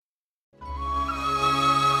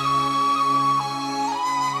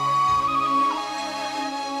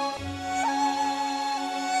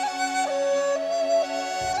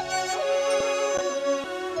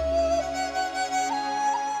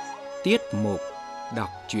Tiết mục đọc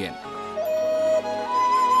truyện.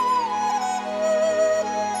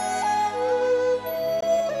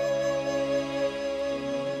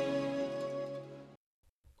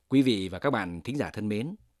 Quý vị và các bạn thính giả thân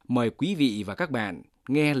mến, mời quý vị và các bạn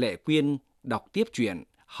nghe Lệ Quyên đọc tiếp truyện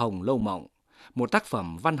Hồng Lâu Mộng, một tác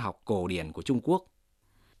phẩm văn học cổ điển của Trung Quốc.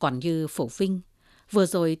 Còn như Phổ Vinh, vừa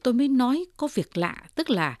rồi tôi mới nói có việc lạ, tức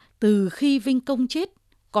là từ khi Vinh Công chết,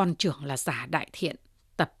 con trưởng là giả Đại Thiện,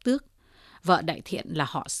 tập tước, vợ Đại Thiện là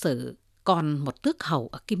họ Sử, còn một tước hầu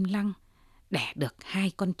ở Kim Lăng, đẻ được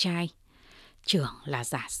 2 con trai. Trưởng là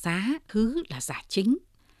giả Xá, thứ là giả Chính.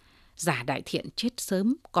 Giả Đại Thiện chết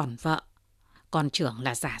sớm còn vợ, còn trưởng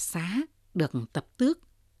là giả Xá, được tập tước.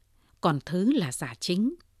 Còn thứ là giả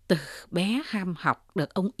Chính, từ bé ham học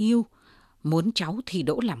được ông yêu, muốn cháu thi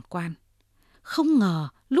đỗ làm quan. Không ngờ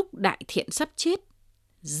lúc Đại Thiện sắp chết,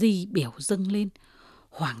 di biểu dâng lên.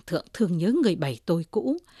 Hoàng thượng thương nhớ người bầy tôi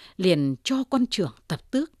cũ, liền cho con trưởng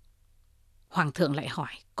tập tước. Hoàng thượng lại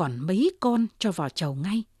hỏi còn mấy con cho vào chầu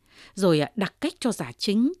ngay, rồi đặc cách cho giả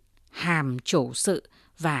Chính, hàm chủ sự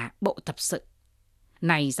và bộ tập sự.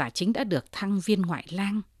 Này giả Chính đã được thăng viên ngoại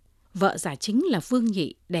lang. Vợ giả Chính là Vương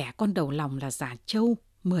Nhị đẻ con đầu lòng là giả Châu,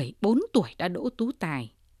 14 tuổi đã đỗ tú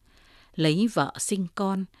tài. Lấy vợ sinh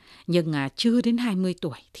con, nhưng chưa đến 20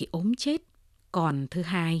 tuổi thì ốm chết. Còn thứ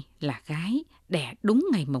hai là gái, đẻ đúng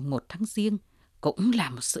ngày mồng 1 tháng Giêng, cũng là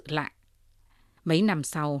một sự lạ. Mấy năm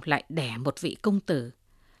sau lại đẻ một vị công tử.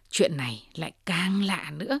 Chuyện này lại càng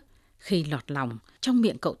lạ nữa, khi lọt lòng, trong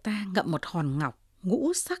miệng cậu ta ngậm một hòn ngọc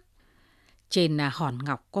ngũ sắc. Trên hòn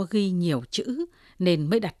ngọc có ghi nhiều chữ nên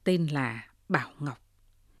mới đặt tên là Bảo Ngọc.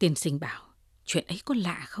 Tiên sinh bảo, chuyện ấy có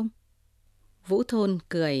lạ không? Vũ Thôn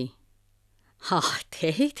cười.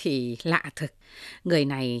 Thế thì lạ thực. Người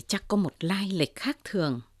này chắc có một lai lịch khác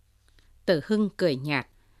thường. Tử Hưng cười nhạt.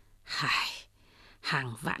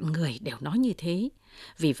 Hàng vạn người đều nói như thế.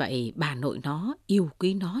 Vì vậy bà nội nó yêu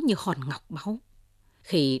quý nó như hòn ngọc báu.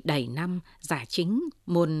 Khi đầy năm, giả Chính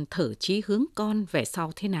muốn thử chí hướng con về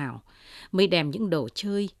sau thế nào, mới đem những đồ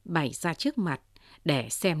chơi bày ra trước mặt để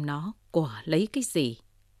xem nó của lấy cái gì.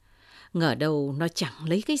 Ngờ đâu nó chẳng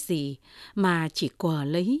lấy cái gì, mà chỉ của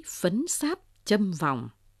lấy phấn sáp châm vòng.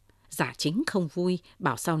 Giả Chính không vui,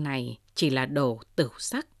 bảo sau này chỉ là đồ tửu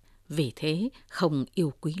sắc, vì thế không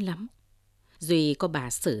yêu quý lắm. Duy có bà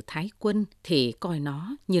Sử Thái Quân thì coi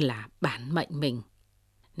nó như là bản mệnh mình.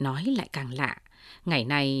 Nói lại càng lạ, ngày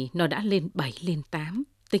này nó đã lên 7 lên 8,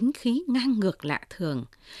 tính khí ngang ngược lạ thường,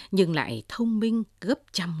 nhưng lại thông minh gấp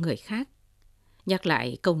trăm người khác. Nhắc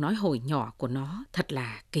lại câu nói hồi nhỏ của nó thật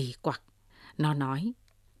là kỳ quặc. Nó nói,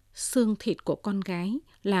 xương thịt của con gái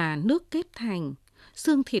là nước kết thành,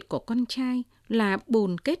 xương thịt của con trai là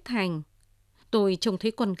bùn kết thành. Tôi trông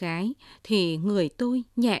thấy con gái thì người tôi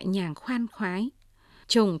nhẹ nhàng khoan khoái.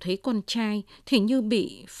 Trông thấy con trai thì như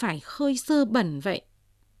bị phải khơi dơ bẩn vậy.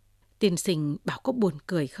 Tiên sinh bảo có buồn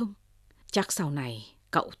cười không? Chắc sau này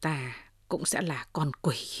cậu ta cũng sẽ là con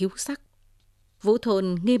quỷ hiếu sắc. Vũ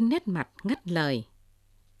Thôn nghiêm nét mặt ngắt lời.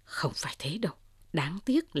 Không phải thế đâu. Đáng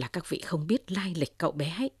tiếc là các vị không biết lai lịch cậu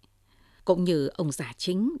bé ấy. Cũng như ông giả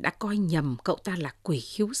Chính đã coi nhầm cậu ta là quỷ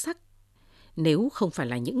hiếu sắc. Nếu không phải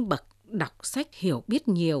là những bậc đọc sách hiểu biết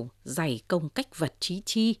nhiều, dày công cách vật trí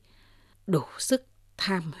chi, đủ sức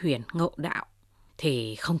tham huyền ngộ đạo,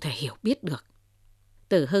 thì không thể hiểu biết được.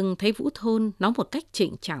 Tử Hưng thấy Vũ Thôn nói một cách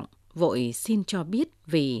trịnh trọng, vội xin cho biết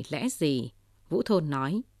vì lẽ gì. Vũ Thôn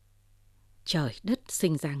nói, trời đất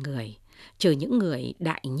sinh ra người, trừ những người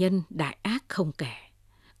đại nhân đại ác không kể,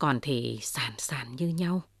 còn thì sàn sàn như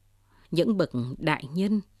nhau. Những bậc đại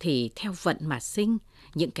nhân thì theo vận mà sinh,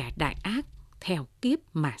 những kẻ đại ác theo kiếp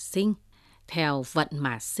mà sinh. Theo vận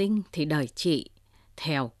mà sinh thì đời trị,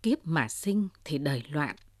 theo kiếp mà sinh thì đời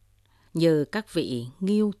loạn. Như các vị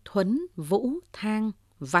Ngưu, Thuấn, Vũ, Thang,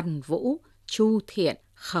 Văn Vũ, Chu Thiện,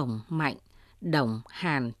 Khổng Mạnh, Đồng,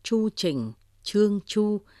 Hàn, Chu Trình, Trương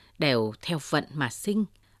Chu đều theo vận mà sinh.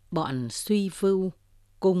 Bọn Suy Vưu,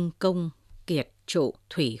 Cung Công, Kiệt Trụ,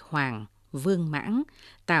 Thủy Hoàng, Vương Mãng,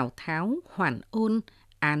 Tào Tháo, Hoàn Ôn,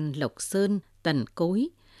 An Lộc Sơn, Tần Cối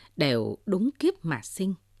đều đúng kiếp mà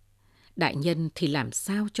sinh. Đại nhân thì làm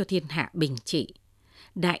sao cho thiên hạ bình trị,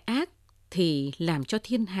 đại ác thì làm cho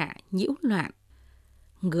thiên hạ nhiễu loạn.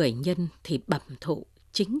 Người nhân thì bẩm thụ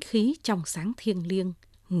chính khí trong sáng thiêng liêng,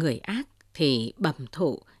 người ác thì bẩm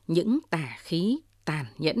thụ những tà khí tàn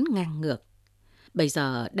nhẫn ngang ngược. Bây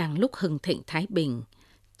giờ đang lúc hưng thịnh thái bình,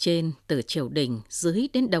 trên từ triều đình dưới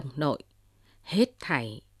đến đồng nội, hết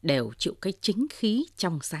thảy đều chịu cái chính khí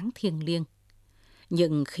trong sáng thiêng liêng.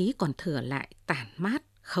 Nhưng khí còn thừa lại tàn mát,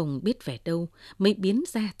 không biết về đâu mới biến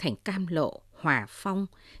ra thành cam lộ, hỏa phong,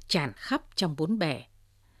 tràn khắp trong bốn bể.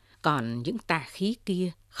 Còn những tà khí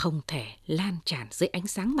kia không thể lan tràn dưới ánh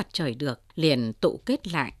sáng mặt trời được, liền tụ kết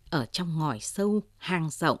lại ở trong ngòi sâu, hang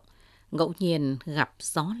rộng. Ngẫu nhiên gặp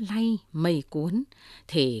gió lay, mây cuốn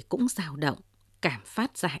thì cũng dao động, cảm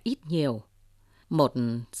phát ra ít nhiều. Một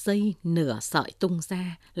giây nửa sợi tung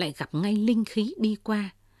ra lại gặp ngay linh khí đi qua.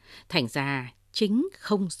 Thành ra chính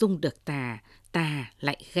không dung được tà, tà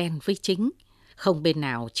lại ghen với chính. Không bên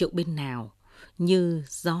nào chịu bên nào, như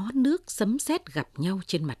gió nước sấm sét gặp nhau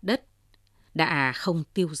trên mặt đất. Đã không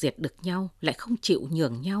tiêu diệt được nhau, lại không chịu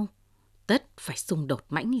nhường nhau, tất phải xung đột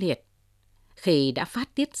mãnh liệt. Khi đã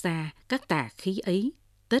phát tiết ra các tà khí ấy,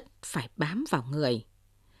 tất phải bám vào người.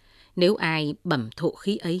 Nếu ai bẩm thụ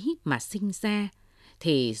khí ấy mà sinh ra,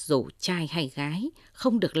 thì dù trai hay gái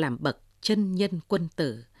không được làm bậc chân nhân quân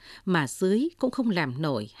tử, mà dưới cũng không làm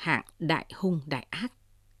nổi hạng đại hung đại ác.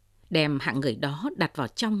 Đem hạng người đó đặt vào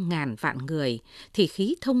trong ngàn vạn người, thì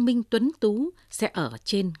khí thông minh tuấn tú sẽ ở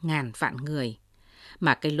trên ngàn vạn người.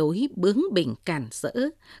 Mà cái lối bướng bỉnh càn rỡ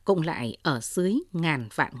cũng lại ở dưới ngàn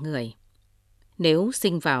vạn người. Nếu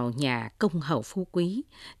sinh vào nhà công hầu phú quý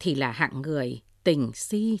thì là hạng người tình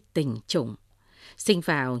si tình chủng. Sinh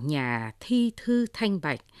vào nhà thi thư thanh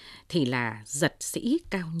bạch thì là giật sĩ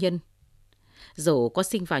cao nhân. Dù có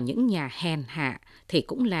sinh vào những nhà hèn hạ thì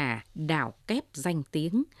cũng là đào kép danh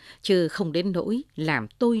tiếng, chứ không đến nỗi làm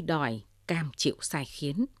tôi đòi cam chịu sai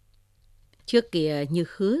khiến. Trước kia như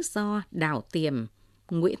Hứa Do, Đào Tiềm,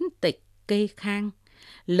 Nguyễn Tịch, Kê Khang,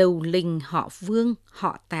 Lầu Linh họ Vương,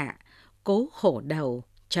 họ Tạ, Cố Hổ Đầu,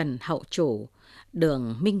 Trần Hậu Chủ,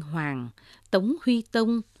 Đường Minh Hoàng, Tống Huy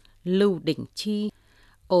Tông, Lưu Đình Chi,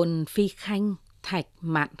 Ôn Phi Khanh, Thạch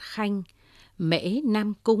Mạn Khanh, Mễ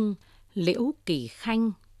Nam Cung, Liễu Kỳ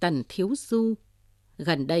Khanh, Tần Thiếu Du.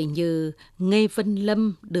 Gần đây như Nghê Vân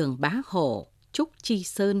Lâm, Đường Bá Hổ, Trúc Chi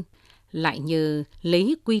Sơn, lại như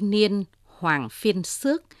Lý Quy Niên, Hoàng Phiên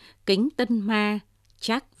Xước, Kính Tân Ma,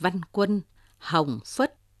 Trác Văn Quân, Hồng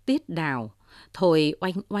Phất, Tiết Đào, Thôi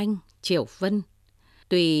Oanh Oanh, Triều Vân.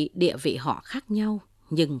 Tuy địa vị họ khác nhau,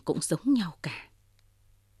 nhưng cũng giống nhau cả.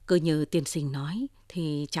 Cứ như tiên sinh nói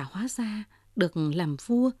thì chả hóa ra được làm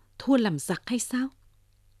vua thua làm giặc hay sao?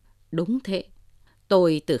 Đúng thế.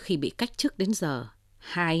 Tôi từ khi bị cách chức đến giờ,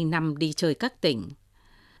 2 năm đi chơi các tỉnh,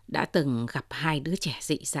 đã từng gặp 2 đứa trẻ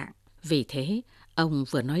dị dạng. Vì thế, ông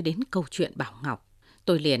vừa nói đến câu chuyện Bảo Ngọc,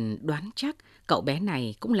 tôi liền đoán chắc cậu bé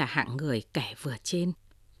này cũng là hạng người kẻ vừa trên.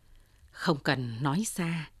 Không cần nói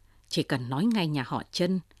xa, chỉ cần nói ngay nhà họ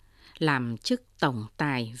Trân, làm chức tổng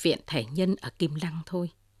tài viện thể nhân ở Kim Lăng thôi.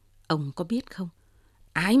 Ông có biết không?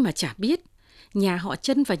 Ai mà chả biết, nhà họ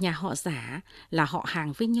Trân và nhà họ Giả là họ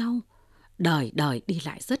hàng với nhau, đời đời đi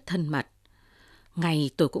lại rất thân mật. Ngày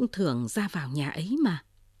tôi cũng thường ra vào nhà ấy mà.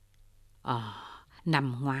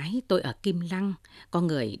 Năm ngoái tôi ở Kim Lăng, có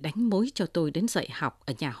người đánh mối cho tôi đến dạy học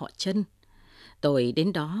ở nhà họ Trân. Tôi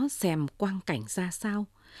đến đó xem quang cảnh ra sao,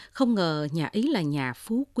 không ngờ nhà ấy là nhà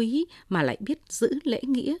phú quý mà lại biết giữ lễ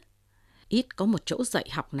nghĩa. Ít có một chỗ dạy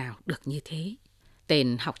học nào được như thế.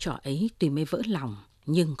 Tên học trò ấy tuy mới vỡ lòng,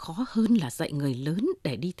 nhưng khó hơn là dạy người lớn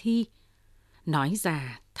để đi thi. Nói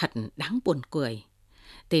ra thật đáng buồn cười.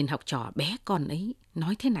 Tên học trò bé con ấy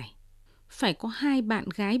nói thế này: phải có 2 bạn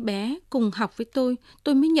gái bé cùng học với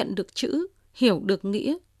tôi mới nhận được chữ, hiểu được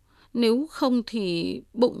nghĩa. Nếu không thì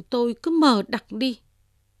bụng tôi cứ mờ đặc đi.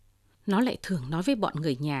 Nó lại thường nói với bọn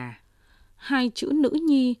người nhà: 2 chữ nữ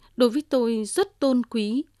nhi đối với tôi rất tôn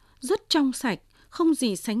quý, rất trong sạch, không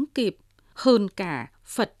gì sánh kịp. Hơn cả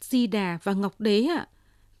Phật Di Đà và Ngọc Đế ạ.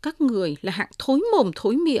 Các người là hạng thối mồm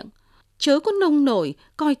thối miệng, chớ có nông nổi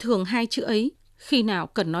coi thường 2 chữ ấy. Khi nào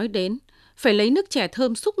cần nói đến, phải lấy nước chè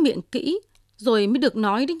thơm xúc miệng kỹ rồi mới được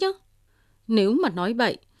nói đấy nhá. Nếu mà nói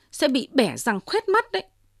bậy, sẽ bị bẻ răng khoét mắt đấy.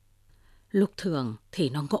 Lúc thường thì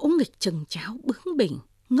nó ngỗ nghịch chừng cháo bướng bỉnh,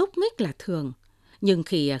 ngốc nghếch là thường. Nhưng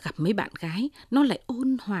khi gặp mấy bạn gái, nó lại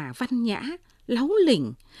ôn hòa văn nhã, láu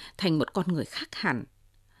lỉnh, thành một con người khác hẳn.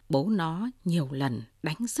 Bố nó nhiều lần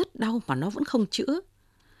đánh rất đau mà nó vẫn không chữa.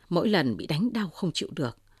 Mỗi lần bị đánh đau không chịu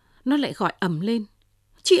được, nó lại gọi ầm lên: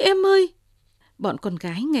 chị em ơi! Bọn con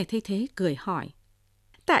gái nghe thấy thế cười hỏi: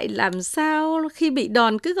 tại làm sao khi bị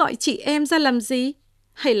đòn cứ gọi chị em ra làm gì?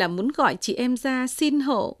 Hay là muốn gọi chị em ra xin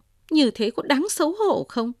hộ? Như thế có đáng xấu hổ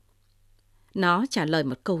không? Nó trả lời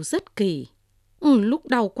một câu rất kỳ: lúc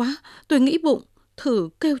đau quá, tôi nghĩ bụng, thử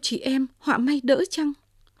kêu chị em họa may đỡ chăng?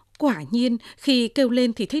 Quả nhiên khi kêu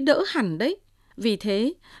lên thì thấy đỡ hẳn đấy. Vì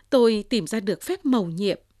thế tôi tìm ra được phép mầu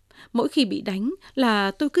nhiệm. Mỗi khi bị đánh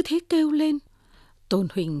là tôi cứ thế kêu lên. Tôn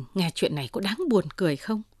Huỳnh nghe chuyện này có đáng buồn cười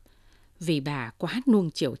không? Vì bà quá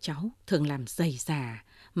nuông chiều cháu, thường làm dày già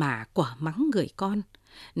mà quả mắng người con,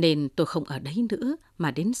 nên tôi không ở đấy nữa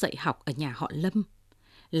mà đến dạy học ở nhà họ Lâm.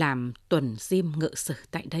 làm tuần diêm ngự sử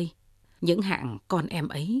tại đây. Những hạng con em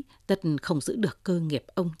ấy tất không giữ được cơ nghiệp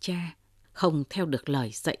ông cha, không theo được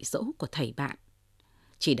lời dạy dỗ của thầy bạn.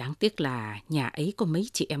 Chỉ đáng tiếc là nhà ấy có mấy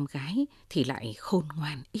chị em gái thì lại khôn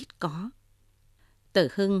ngoan ít có. Tử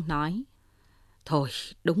Hưng nói, thôi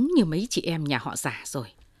đúng như mấy chị em nhà họ Giả rồi.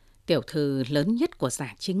 Tiểu thư lớn nhất của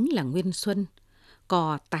Giả Chính là Nguyên Xuân,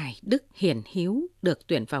 có tài đức hiển hiếu được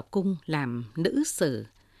tuyển vào cung làm nữ sử.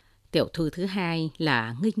 Tiểu thư thứ hai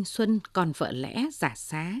là Nghinh Xuân, con vợ lẽ Giả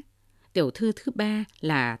Xá. Tiểu thư thứ ba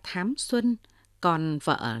là Thám Xuân, con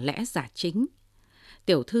vợ lẽ Giả Chính.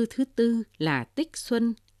 Tiểu thư thứ tư là Tích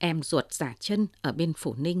Xuân, em ruột Giả Chân ở bên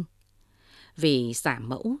Phủ Ninh. Vì Giả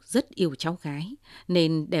mẫu rất yêu cháu gái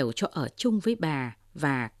nên đều cho ở chung với bà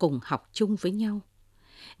và cùng học chung với nhau.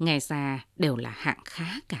 Nghe ra đều là hạng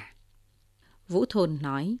khá cả. Vũ Thôn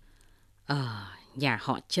nói, nhà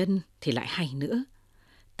họ Chân thì lại hay nữa.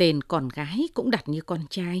 Tên con gái cũng đặt như con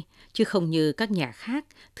trai, chứ không như các nhà khác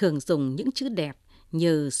thường dùng những chữ đẹp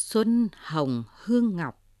như Xuân, Hồng, Hương,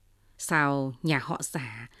 Ngọc. Sao nhà họ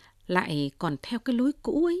Giả lại còn theo cái lối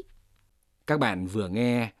cũ ấy? Các bạn vừa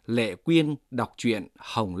nghe Lệ Quyên đọc truyện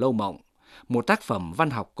Hồng Lâu Mộng, một tác phẩm văn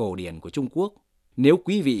học cổ điển của Trung Quốc. Nếu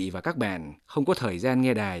quý vị và các bạn không có thời gian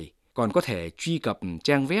nghe đài, còn có thể truy cập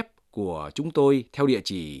trang web của chúng tôi theo địa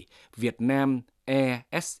chỉ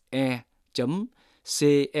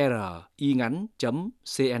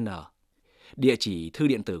vietnamese.cringắn.cn. Địa chỉ thư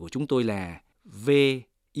điện tử của chúng tôi là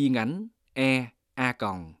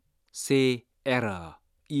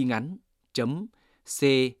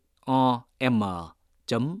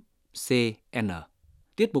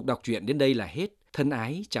Tiết mục đọc truyện đến đây là hết. Thân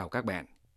ái chào các bạn.